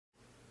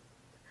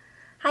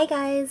Hi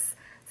guys!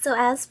 So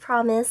as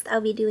promised,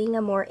 I'll be doing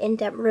a more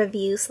in-depth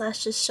review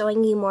slash just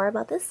showing you more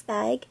about this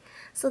bag.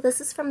 So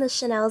this is from the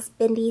Chanel's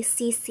Bindi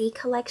CC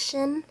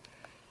collection,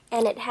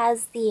 and it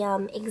has the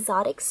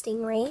exotic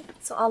stingray,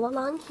 so all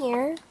along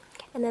here,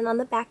 and then on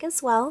the back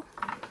as well.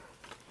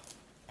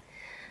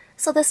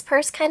 So this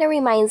purse kind of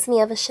reminds me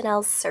of a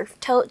Chanel's surf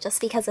tote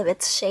just because of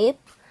its shape.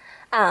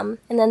 And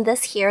then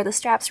this here, the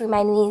straps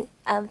remind me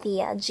of the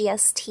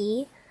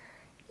GST.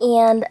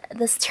 And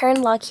this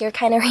turn lock here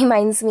kind of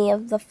reminds me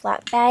of the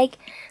flat bag.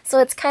 So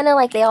it's kind of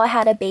like they all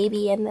had a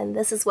baby and then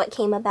this is what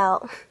came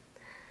about.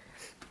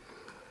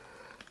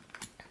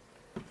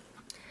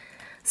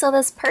 So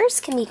this purse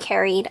can be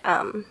carried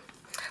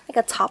like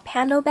a top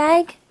handle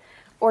bag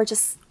or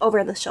just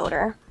over the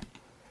shoulder.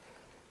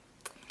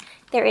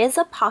 There is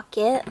a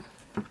pocket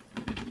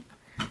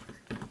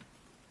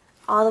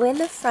all the way in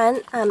the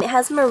front. It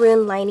has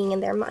maroon lining in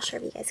there. I'm not sure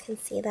if you guys can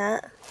see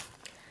that.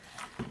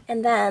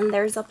 And then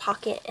there's a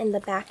pocket in the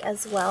back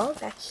as well,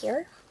 back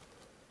here.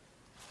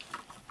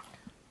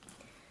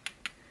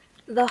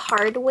 The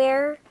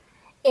hardware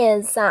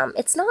is,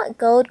 it's not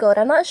gold.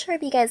 I'm not sure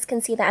if you guys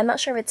can see that. I'm not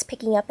sure if it's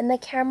picking up in the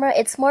camera.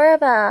 It's more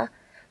of a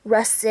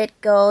rusted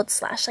gold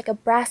slash like a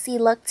brassy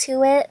look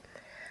to it.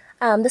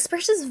 This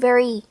purse is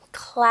very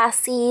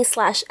classy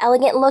slash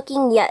elegant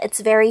looking, yet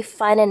it's very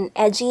fun and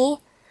edgy.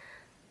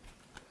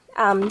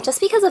 Just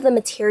because of the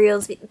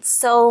materials, it's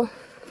so,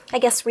 I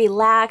guess,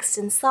 relaxed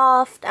and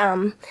soft.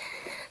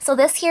 So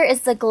this here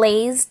is the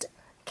glazed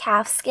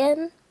calf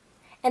skin.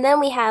 And then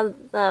we have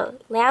the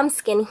lamb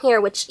skin here,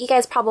 which you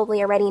guys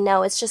probably already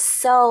know. It's just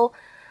so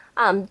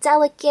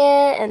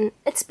delicate and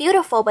it's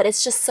beautiful, but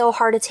it's just so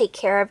hard to take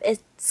care of. It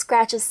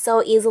scratches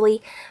so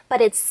easily,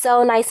 but it's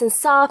so nice and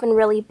soft and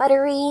really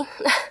buttery.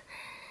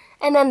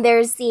 And then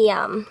there's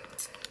the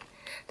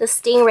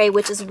stingray,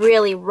 which is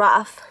really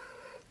rough.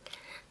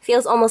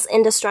 Feels almost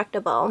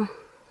indestructible.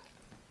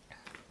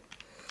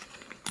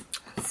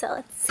 So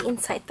let's see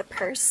inside the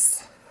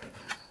purse.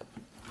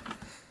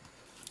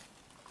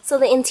 So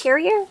the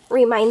interior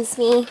reminds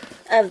me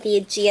of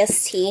the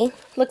GST.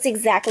 Looks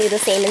exactly the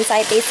same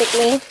inside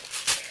basically.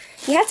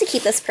 You have to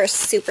keep this purse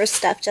super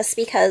stuffed just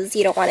because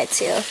you don't want it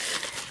to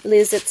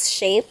lose its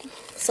shape.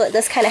 So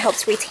this kind of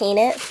helps retain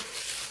it.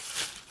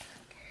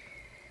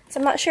 So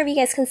I'm not sure if you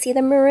guys can see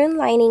the maroon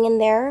lining in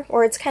there,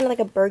 or it's kind of like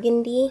a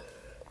burgundy.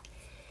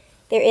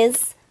 There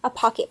is a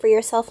pocket for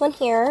your cell phone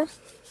here.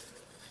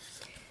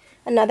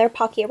 Another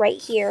pocket right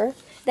here.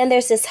 Then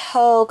there's this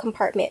whole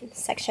compartment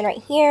section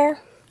right here.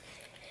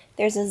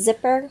 There's a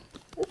zipper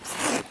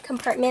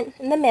compartment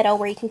in the middle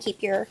where you can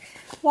keep your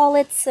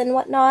wallets and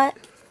whatnot.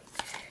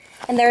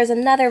 And there's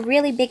another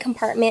really big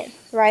compartment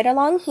right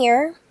along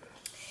here.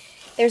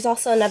 There's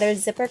also another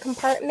zipper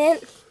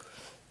compartment.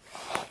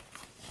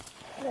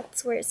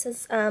 That's where it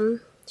says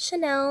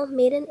Chanel,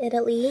 made in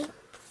Italy.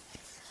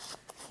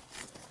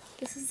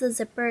 This is the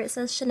zipper. It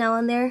says Chanel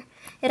on there.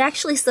 It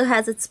actually still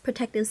has its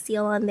protective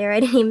seal on there. I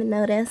didn't even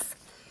notice.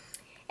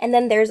 And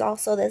then there's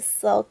also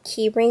this little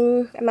key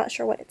ring. I'm not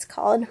sure what it's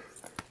called.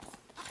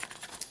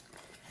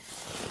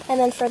 And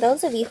then for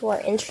those of you who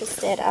are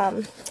interested,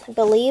 I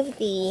believe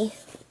the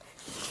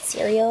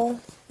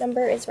serial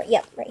number is right.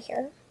 Yep, right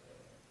here.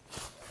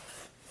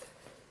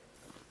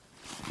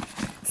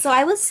 So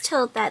I was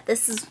told that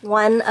this is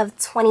one of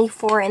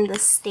 24 in the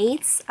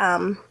States.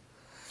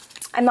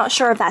 I'm not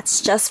sure if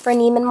that's just for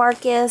Neiman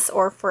Marcus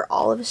or for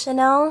all of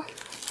Chanel.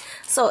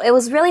 So it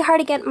was really hard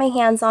to get my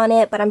hands on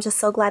it, but I'm just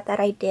so glad that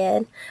I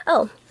did.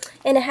 Oh,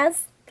 and it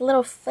has the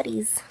little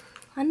footies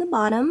on the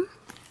bottom.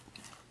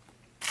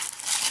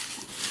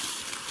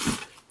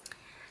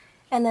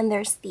 And then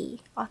there's the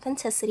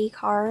authenticity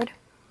card.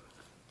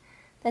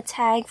 The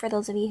tag for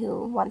those of you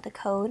who want the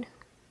code.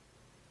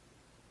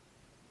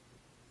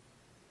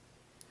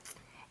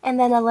 And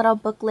then a little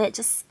booklet,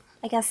 just,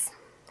 I guess,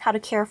 how to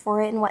care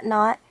for it and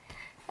whatnot.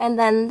 And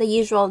then the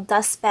usual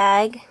dust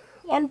bag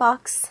and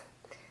box.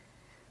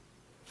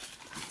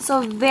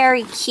 So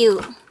very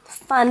cute,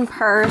 fun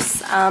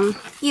purse,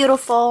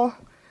 beautiful.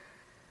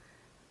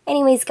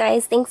 Anyways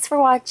guys, thanks for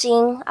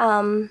watching.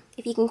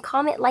 If you can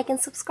comment, like, and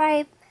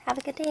subscribe, have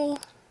a good day.